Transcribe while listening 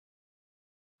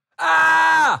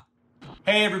Ah!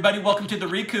 Hey everybody, welcome to the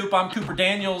ReCoop. I'm Cooper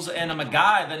Daniels and I'm a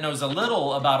guy that knows a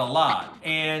little about a lot.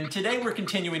 And today we're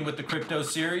continuing with the crypto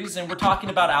series and we're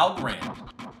talking about Algorand.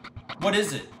 What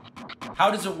is it? How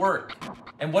does it work?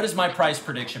 And what is my price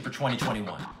prediction for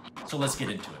 2021? So let's get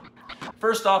into it.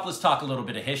 First off, let's talk a little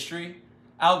bit of history.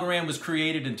 Algorand was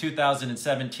created in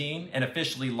 2017 and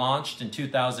officially launched in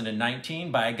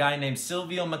 2019 by a guy named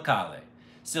Silvio Micale.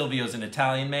 Silvio's an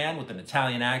Italian man with an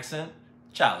Italian accent.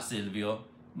 Ciao Silvio.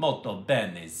 Molto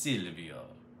bene Silvio.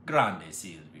 Grande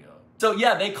Silvio. So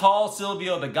yeah, they call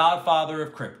Silvio the godfather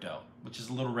of crypto, which is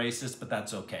a little racist, but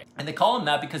that's okay. And they call him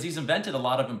that because he's invented a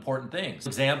lot of important things.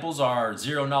 Examples are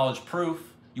zero knowledge proof.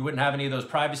 You wouldn't have any of those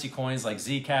privacy coins like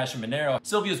Zcash and Monero.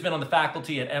 Silvio's been on the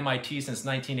faculty at MIT since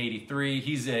 1983.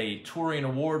 He's a Turing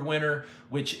Award winner,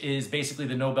 which is basically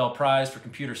the Nobel Prize for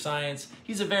computer science.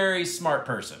 He's a very smart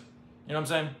person. You know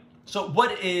what I'm saying? So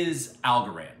what is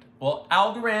Algorand? Well,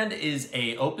 Algorand is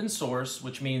an open source,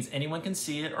 which means anyone can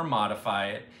see it or modify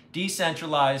it,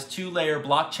 decentralized two-layer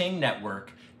blockchain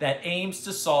network that aims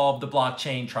to solve the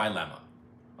blockchain trilemma.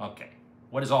 Okay,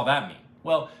 what does all that mean?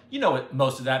 Well, you know what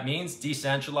most of that means.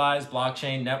 Decentralized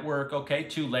blockchain network, okay,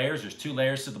 two layers. There's two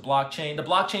layers to the blockchain. The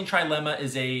blockchain trilemma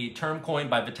is a term coined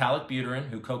by Vitalik Buterin,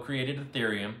 who co-created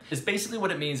Ethereum. It's basically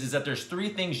what it means is that there's three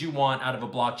things you want out of a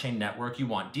blockchain network. You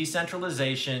want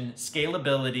decentralization,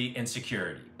 scalability, and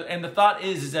security. And the thought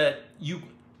is that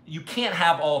you can't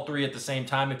have all three at the same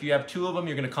time. If you have two of them,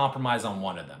 you're going to compromise on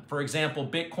one of them. For example,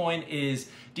 Bitcoin is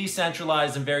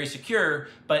decentralized and very secure,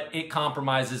 but it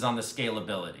compromises on the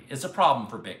scalability. It's a problem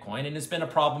for Bitcoin, and it's been a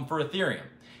problem for Ethereum.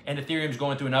 And Ethereum's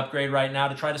going through an upgrade right now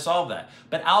to try to solve that.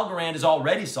 But Algorand has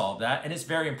already solved that, and it's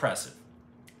very impressive.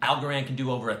 Algorand can do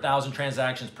over 1,000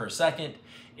 transactions per second.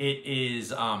 It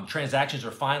is, transactions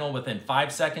are final within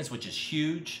 5 seconds, which is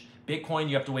huge. Bitcoin,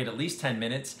 you have to wait at least 10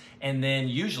 minutes. And then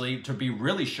usually, to be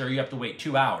really sure, you have to wait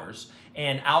 2 hours.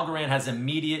 And Algorand has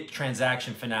immediate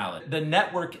transaction finality. The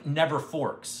network never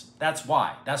forks. That's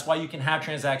why. That's why you can have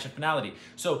transaction finality.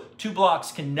 So two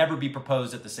blocks can never be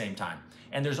proposed at the same time.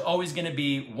 And there's always going to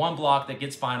be one block that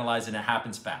gets finalized and it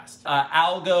happens fast.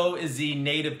 Algo is the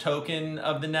native token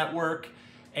of the network.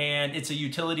 And it's a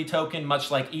utility token,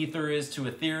 much like Ether is to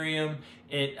Ethereum.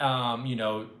 It,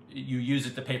 you use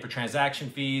it to pay for transaction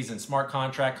fees and smart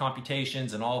contract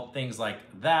computations and all things like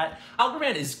that.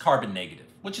 Algorand is carbon negative,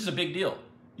 which is a big deal.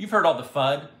 You've heard all the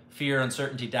FUD, fear,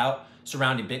 uncertainty, doubt,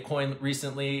 surrounding Bitcoin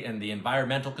recently and the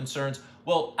environmental concerns.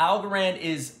 Well, Algorand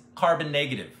is carbon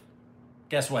negative.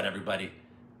 Guess what, everybody?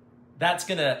 That's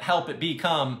gonna help it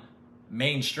become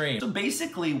mainstream. So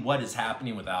basically what is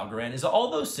happening with Algorand is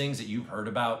all those things that you've heard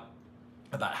about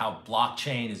how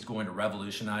blockchain is going to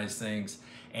revolutionize things,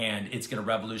 and it's going to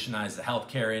revolutionize the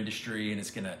healthcare industry, and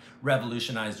it's going to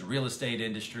revolutionize the real estate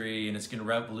industry, and it's going to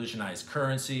revolutionize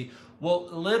currency. Well,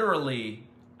 literally,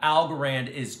 Algorand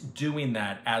is doing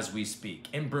that as we speak.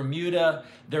 In Bermuda,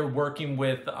 they're working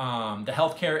with the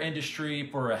healthcare industry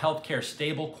for a healthcare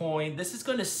stable coin. This is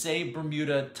going to save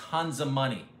Bermuda tons of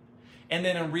money. And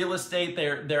then in real estate,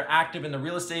 they're active in the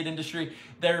real estate industry.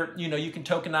 You can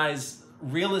tokenize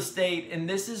real estate, and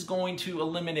this is going to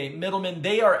eliminate middlemen.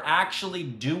 They are actually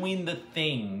doing the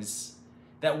things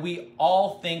that we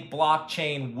all think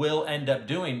blockchain will end up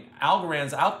doing.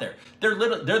 Algorand's out there. They're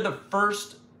the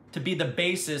first to be the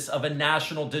basis of a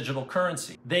national digital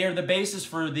currency. They are the basis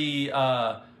for the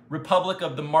Republic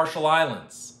of the Marshall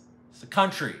Islands. It's a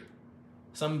country.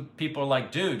 Some people are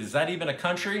like, dude, is that even a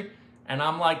country? And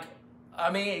I'm like, I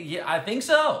mean, yeah, I think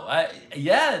so.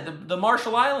 The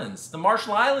Marshall Islands. The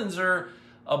Marshall Islands are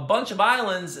a bunch of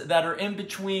islands that are in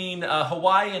between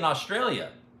Hawaii and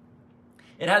Australia.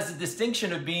 It has the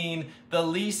distinction of being the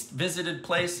least visited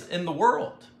place in the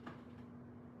world.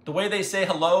 The way they say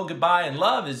hello, goodbye, and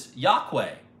love is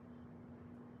Yahweh.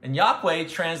 And Yahweh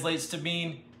translates to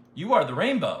mean, you are the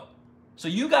rainbow. So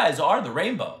you guys are the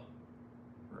rainbow.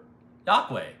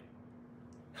 Yahweh.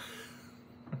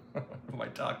 What am I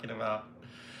talking about?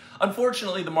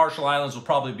 Unfortunately, the Marshall Islands will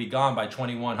probably be gone by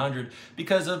 2100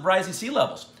 because of rising sea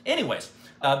levels. Anyways,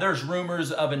 there's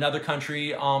rumors of another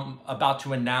country about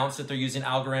to announce that they're using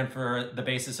Algorand for the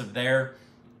basis of their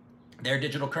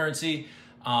digital currency.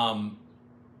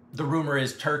 The rumor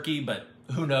is Turkey, but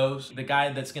who knows? The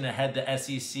guy that's going to head the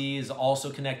SEC is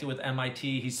also connected with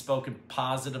MIT. He's spoken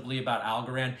positively about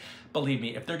Algorand. Believe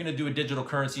me, if they're going to do a digital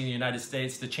currency in the United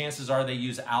States, the chances are they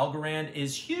use Algorand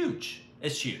is huge.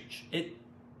 It's huge.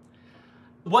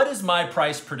 What is my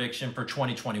price prediction for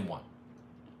 2021?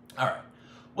 All right.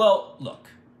 Well, look,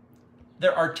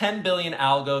 there are 10 billion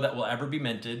Algo that will ever be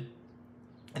minted.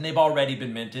 and they've already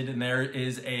been minted, and there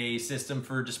is a system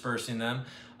for dispersing them.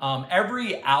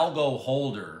 Every Algo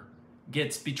holder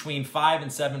gets between 5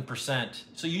 and 7%.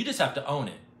 So you just have to own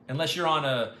it, unless you're on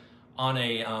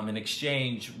an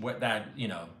exchange that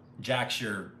jacks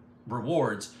your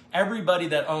rewards. Everybody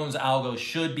that owns Algo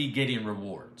should be getting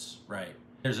rewards, right?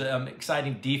 There's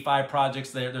exciting DeFi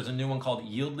projects there. There's a new one called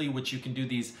Yieldly, which you can do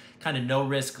these kind of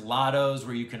no-risk lottos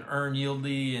where you can earn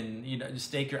Yieldly and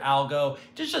stake your Algo.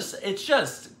 It's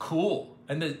just cool,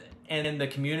 and the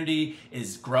community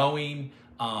is growing.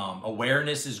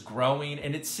 Awareness is growing,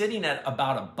 and it's sitting at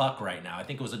about $1 right now. I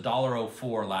think it was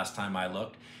 $1.04 last time I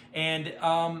looked, and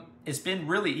it's been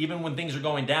really, even when things are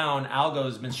going down, Algo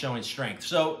has been showing strength.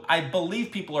 So I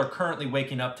believe people are currently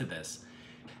waking up to this.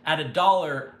 At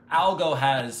 $1, Algo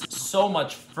has so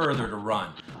much further to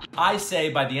run. I say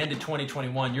by the end of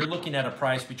 2021, you're looking at a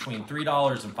price between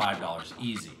 $3 and $5,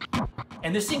 easy.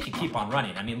 And this thing could keep on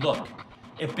running. I mean, look,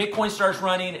 if Bitcoin starts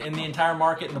running and the entire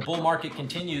market and the bull market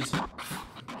continues,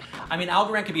 I mean,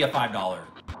 Algorand could be a $5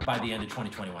 by the end of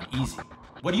 2021, easy.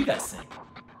 What do you guys think?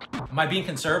 Am I being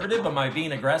conservative? Am I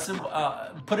being aggressive?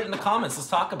 Put it in the comments, let's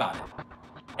talk about it.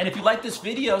 And if you like this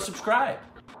video, subscribe.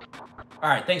 All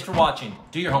right, thanks for watching.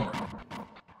 Do your homework.